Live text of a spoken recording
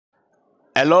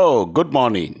Hello, good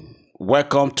morning.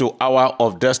 Welcome to Hour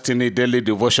of Destiny Daily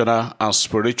Devotional and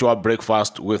Spiritual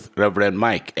Breakfast with Reverend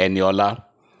Mike Eniola.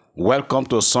 Welcome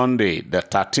to Sunday, the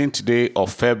 13th day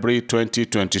of February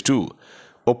 2022.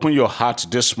 Open your heart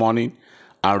this morning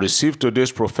and receive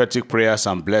today's prophetic prayers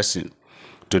and blessing.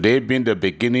 Today being the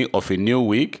beginning of a new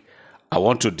week, I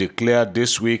want to declare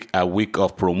this week a week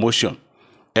of promotion.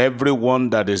 Everyone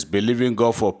that is believing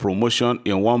God for promotion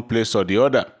in one place or the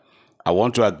other, I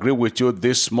want to agree with you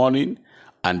this morning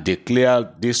and declare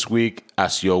this week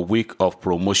as your week of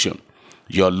promotion.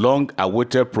 Your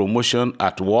long-awaited promotion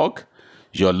at work,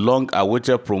 your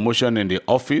long-awaited promotion in the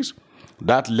office,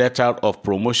 that letter of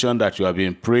promotion that you have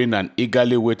been praying and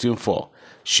eagerly waiting for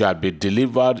shall be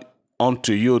delivered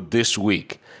unto you this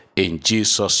week in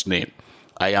Jesus' name.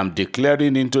 I am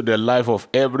declaring into the life of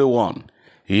everyone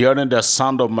hearing the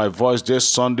sound of my voice this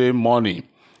Sunday morning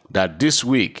that this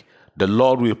week the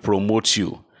Lord will promote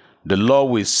you. The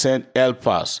Lord will send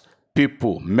helpers,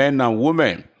 people, men and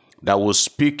women that will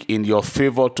speak in your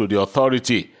favor to the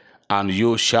authority, and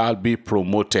you shall be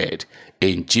promoted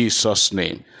in Jesus'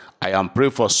 name. I am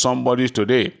praying for somebody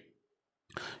today.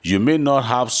 You may not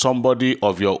have somebody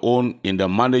of your own in the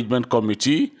management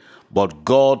committee, but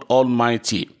God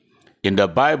Almighty. In the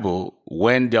Bible,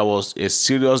 when there was a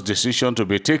serious decision to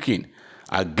be taken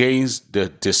against the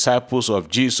disciples of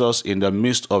Jesus in the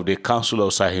midst of the council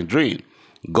of Sanhedrin,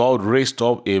 God raised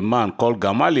up a man called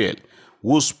Gamaliel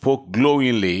who spoke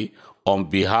glowingly on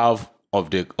behalf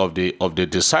of the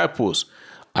disciples,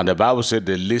 and the Bible said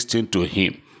they listened to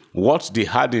him. What they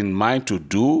had in mind to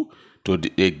do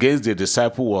against the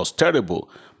disciple was terrible,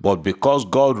 but because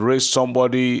God raised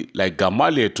somebody like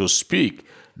Gamaliel to speak,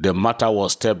 the matter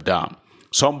was stepped down.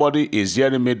 Somebody is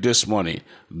hearing me this morning.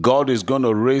 God is going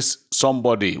to raise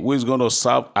somebody who is going to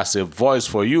serve as a voice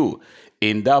for you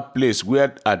in that place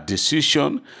where a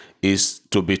decision is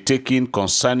to be taken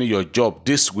concerning your job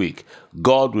this week.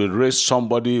 God will raise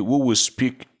somebody who will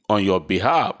speak on your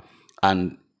behalf,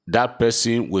 and that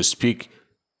person will speak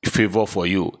favor for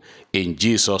you in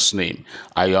Jesus' name.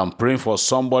 I am praying for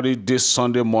somebody this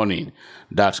Sunday morning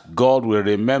that God will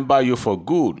remember you for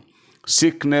good.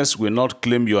 Sickness will not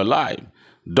claim your life.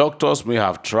 Doctors may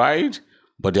have tried,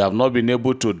 but they have not been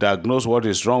able to diagnose what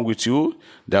is wrong with you.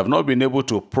 They have not been able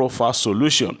to proffer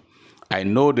solution. I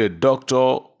know the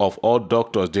doctor of all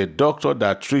doctors, the doctor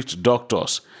that treats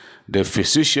doctors, the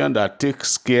physician that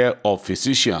takes care of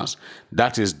physicians.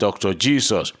 That is Dr.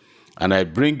 Jesus. And I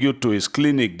bring you to his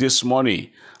clinic this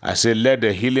morning. I say, let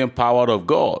the healing power of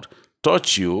God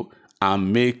touch you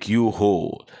and make you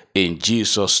whole in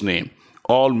Jesus' name.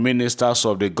 All ministers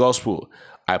of the gospel,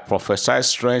 I prophesy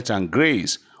strength and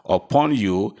grace upon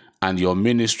you and your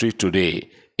ministry today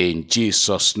in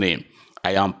Jesus' name.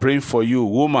 I am praying for you,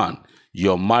 woman.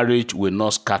 Your marriage will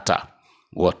not scatter.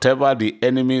 Whatever the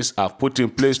enemies have put in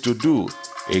place to do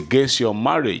against your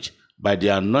marriage, by the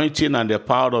anointing and the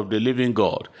power of the living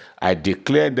God, I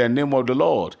declare in the name of the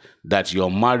Lord that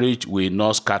your marriage will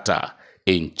not scatter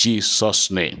in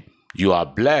Jesus' name. You are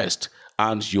blessed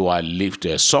and you are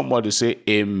lifted. Somebody say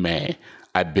amen.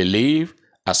 I believe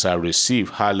as I receive.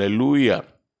 Hallelujah.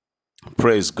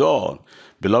 Praise God.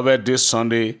 Beloved, this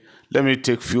Sunday, let me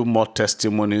take a few more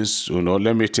testimonies.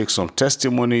 Let me take some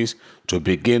testimonies to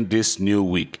begin this new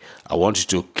week. I want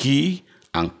you to key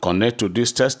and connect to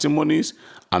these testimonies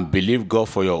and believe God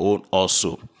for your own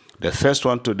also. The first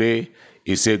one today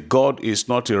is God is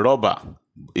not a robber.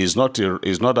 Is not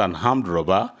an armed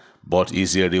robber, but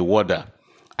is a rewarder.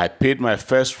 I paid my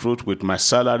first fruit with my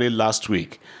salary last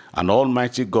week, and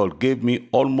Almighty God gave me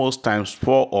almost times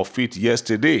 4 of it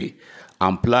yesterday.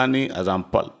 I'm planning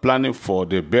for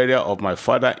the burial of my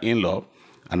father-in-law,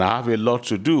 and I have a lot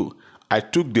to do. I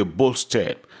took the bold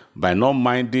step by not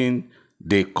minding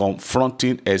the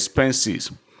confronting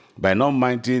expenses.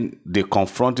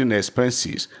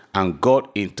 And God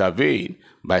intervened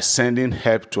by sending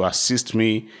help to assist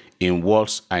me in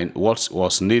what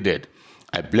was needed.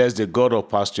 I bless the God of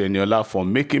Pastor Eniola for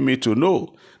making me to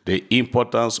know the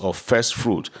importance of first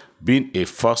fruit, being a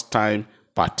first-time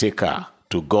partaker.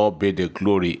 To God be the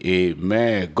glory.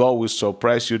 Amen. God will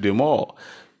surprise you the more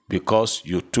because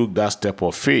you took that step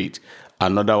of faith.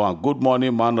 Another one. Good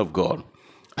morning, man of God.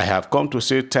 I have come to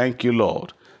say thank you,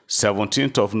 Lord.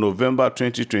 17th of November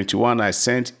 2021, I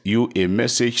sent you a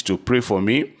message to pray for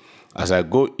me as I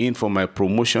go in for my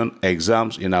promotion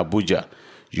exams in Abuja.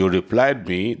 You replied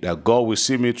me that God will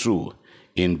see me through.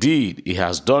 Indeed, he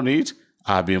has done it.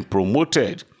 I have been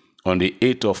promoted on the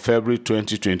 8th of February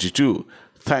 2022.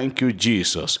 Thank you,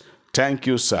 Jesus. Thank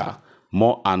you, sir.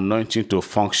 More anointing to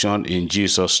function in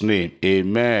Jesus' name.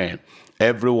 Amen.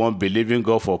 Everyone believing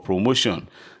God for promotion,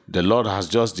 The Lord has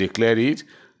just declared it.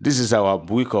 This is our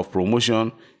week of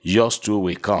promotion. Yours too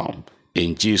will come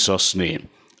in Jesus' name.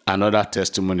 Another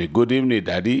testimony. Good evening,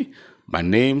 Daddy. My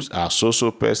name's are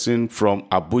so person from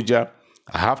Abuja.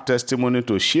 I have testimony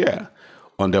to share.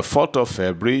 On the 4th of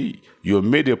February, you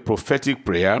made a prophetic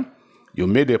prayer. You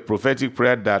made a prophetic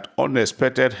prayer that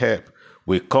unexpected help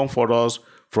will come for us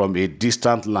from a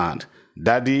distant land.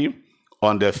 Daddy,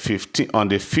 on the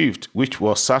 5th, which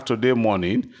was Saturday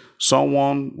morning,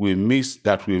 someone will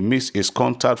miss his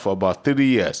contact for about 3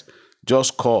 years.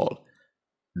 Just called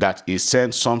that he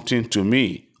sent something to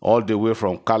me all the way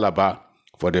from Calabar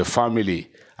for the family.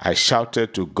 I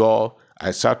shouted to God,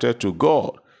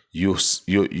 you,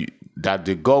 that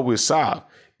the God we serve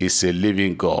is a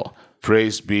living God.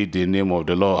 Praise be the name of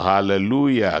the Lord.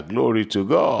 Hallelujah. Glory to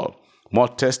God. More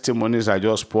testimonies are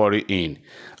just pouring in.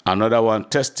 Another one,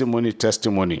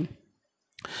 testimony.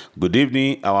 Good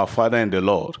evening, our Father in the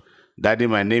Lord. Daddy,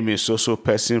 my name is so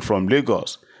person from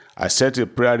Lagos. I sent a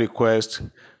prayer request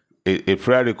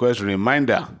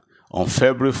reminder on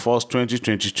February 1st,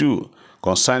 2022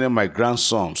 concerning my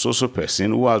grandson, so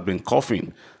person, who has been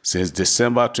coughing since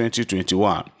December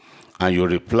 2021. And you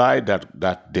replied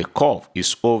that the cough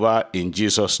is over in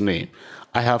Jesus' name.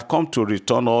 I have come to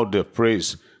return all the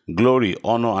praise, glory,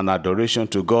 honor, and adoration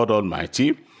to God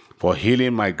Almighty for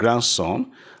healing my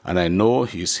grandson. And I know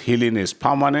his healing is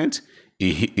permanent.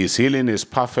 His healing is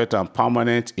perfect and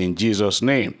permanent in Jesus'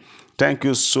 name. Thank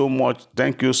you so much.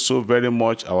 Thank you so very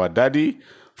much, our Daddy,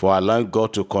 for allowing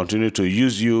God to continue to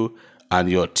use you and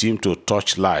your team to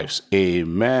touch lives.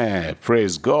 Amen.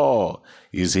 Praise God.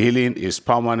 His healing is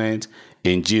permanent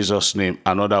in Jesus' name.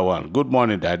 Another one. Good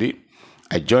morning, Daddy.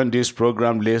 I joined this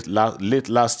program late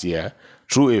last year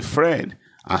through a friend,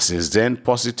 and since then,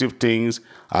 positive things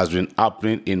has been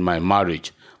happening in my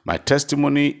marriage. My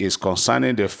testimony is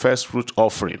concerning the first fruit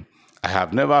offering. I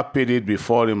have never paid it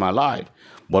before in my life,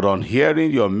 but on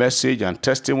hearing your message and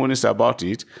testimonies about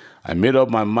it, I made up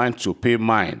my mind to pay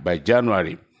mine by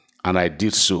January, and I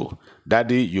did so.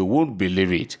 Daddy, you won't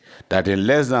believe it, that in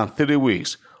less than 3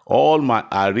 weeks, all my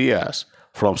arrears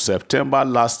from September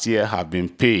last year have been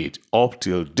paid up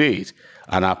till date.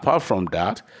 And apart from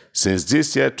that, since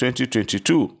this year,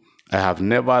 2022, I have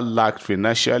never lacked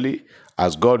financially,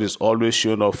 as God is always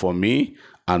showing up for me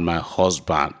and my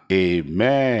husband.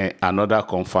 Amen. Another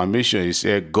confirmation is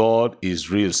here. God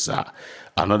is real, sir.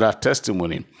 Another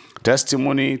testimony.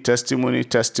 Testimony.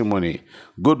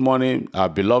 Good morning, our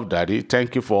beloved Daddy.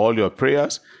 Thank you for all your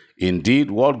prayers. Indeed,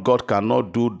 what God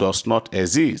cannot do does not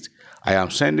exist. I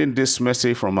am sending this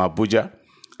message from Abuja.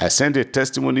 I sent a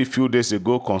testimony a few days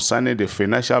ago concerning the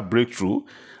financial breakthrough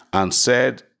and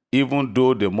said, even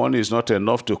though the money is not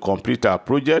enough to complete our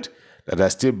project, that I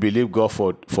still believe God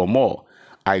for more.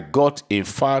 I got, in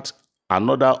fact,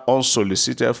 another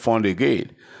unsolicited fund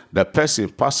again. The person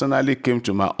personally came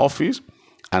to my office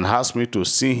and asked me to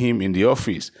see him in the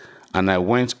office, and I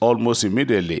went almost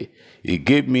immediately. He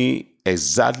gave me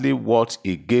exactly what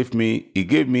he gave me. He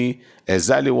gave me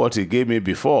exactly what he gave me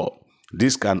before.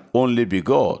 This can only be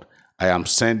God. I am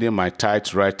sending my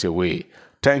tithe right away.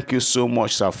 Thank you so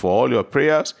much, sir, for all your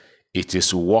prayers. It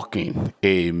is working.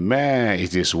 Amen.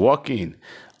 It is working,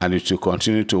 and it will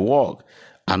continue to work.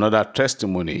 Another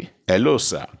testimony. Hello,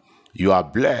 sir. You are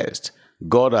blessed.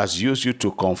 God has used you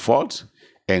to comfort,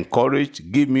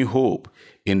 encourage, give me hope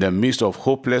in the midst of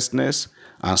hopelessness,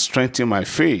 and strengthen my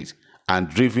faith and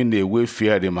driven away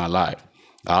fear in my life.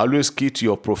 I always key to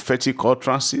your prophetic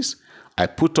utterances. I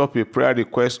put up a prayer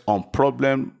request on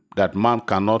problem that man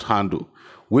cannot handle,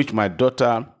 which my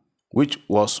daughter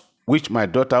was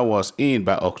in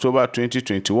by October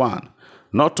 2021.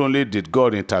 Not only did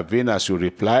God intervene as you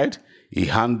replied, he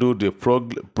handled the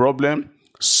problem,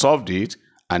 solved it,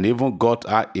 and even got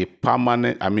her a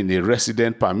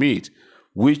resident permit,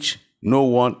 which no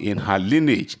one in her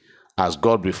lineage has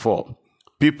got before.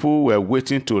 People were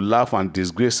waiting to laugh and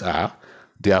disgrace her.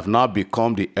 They have now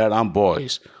become the errand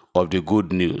boys of the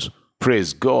good news.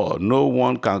 Praise God. No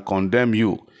one can condemn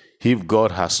you if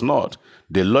God has not.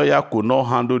 The lawyer could not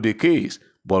handle the case,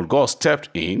 but God stepped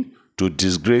in to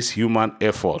disgrace human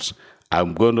efforts.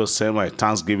 I'm going to send my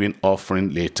Thanksgiving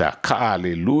offering later.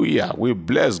 Hallelujah. We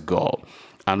bless God.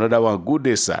 Another one. Good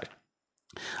day, sir.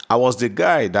 I was the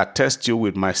guy that texted you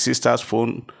with my sister's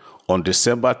phone on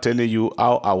December telling you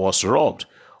how I was robbed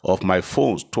of my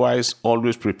phones twice,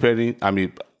 always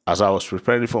as I was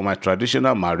preparing for my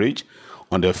traditional marriage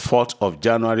on the 4th of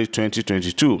January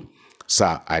 2022.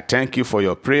 Sir, I thank you for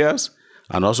your prayers,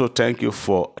 and also thank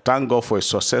God for a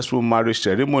successful marriage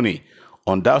ceremony.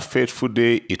 On that faithful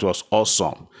day, it was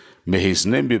awesome. May his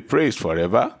name be praised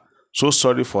forever. So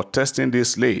sorry for testing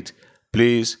this late.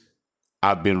 Please,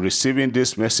 I've been receiving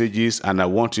these messages and I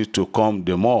want it to come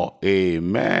the more.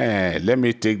 Amen. Let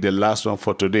me take the last one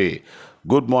for today.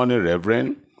 Good morning,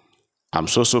 Reverend. I'm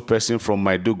so person from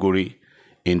Maiduguri.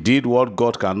 Indeed, what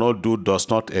God cannot do does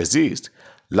not exist.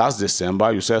 Last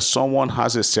December, you said someone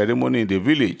has a ceremony in the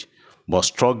village but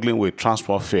struggling with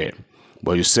transport fare.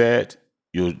 But you said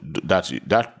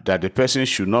that the person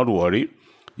should not worry.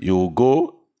 You will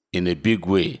go in a big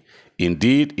way.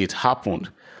 Indeed, it happened,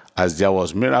 as there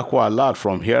was miracle alert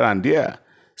from here and there.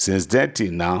 Since then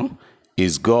till now,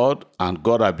 is God, and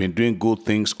God has been doing good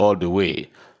things all the way.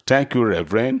 Thank you,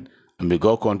 Reverend, and may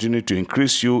God continue to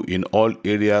increase you in all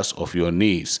areas of your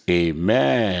needs.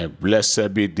 Amen.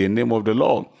 Blessed be the name of the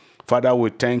Lord. Father, we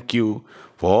thank you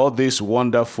for all these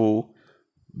wonderful,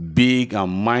 big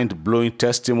and mind-blowing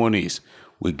testimonies.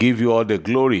 We give you all the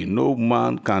glory. No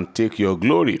man can take your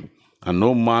glory, and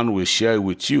no man will share it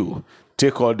with you.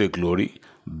 Take all the glory.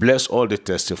 Bless all the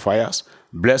testifiers.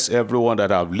 Bless everyone that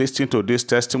have listened to these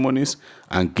testimonies,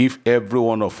 and give every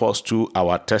one of us to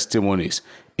our testimonies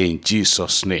in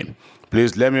Jesus' name.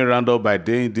 Please let me round up by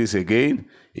doing this again.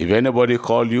 If anybody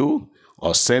call you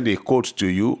or send a code to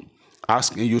you,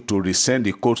 asking you to resend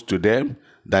the code to them,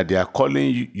 that they are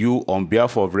calling you on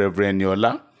behalf of Reverend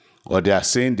Yola, or they are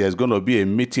saying there's going to be a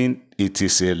meeting, it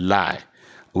is a lie.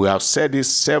 We have said this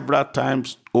several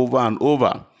times over and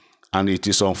over, and it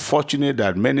is unfortunate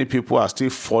that many people are still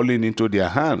falling into their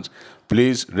hands.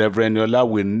 Please, Reverend Yola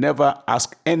will never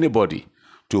ask anybody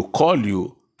to call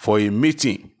you for a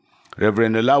meeting.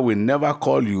 Reverend Yola will never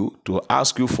call you to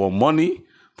ask you for money,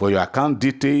 for your account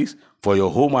details, for your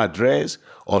home address,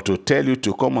 or to tell you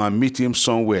to come and meet him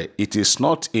somewhere. It is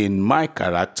not in my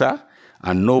character,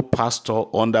 and no pastor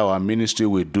under our ministry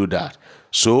will do that.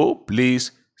 So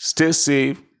please stay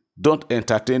safe. Don't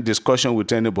entertain discussion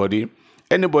with anybody.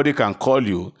 Anybody can call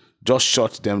you, just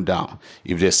shut them down.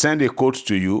 If they send a code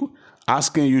to you,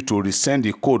 asking you to resend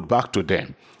the code back to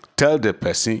them, tell the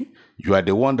person you are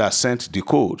the one that sent the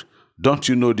code. Don't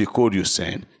you know the code you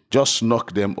sent? Just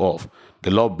knock them off.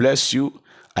 The Lord bless you.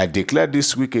 I declare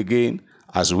this week again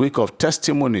as a week of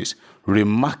testimonies.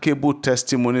 Remarkable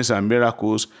testimonies and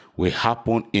miracles will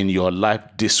happen in your life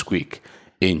this week.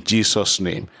 In Jesus'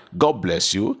 name. God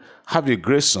bless you. Have a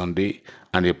great Sunday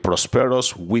and a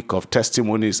prosperous week of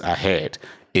testimonies ahead.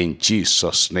 In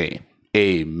Jesus' name.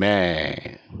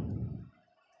 Amen.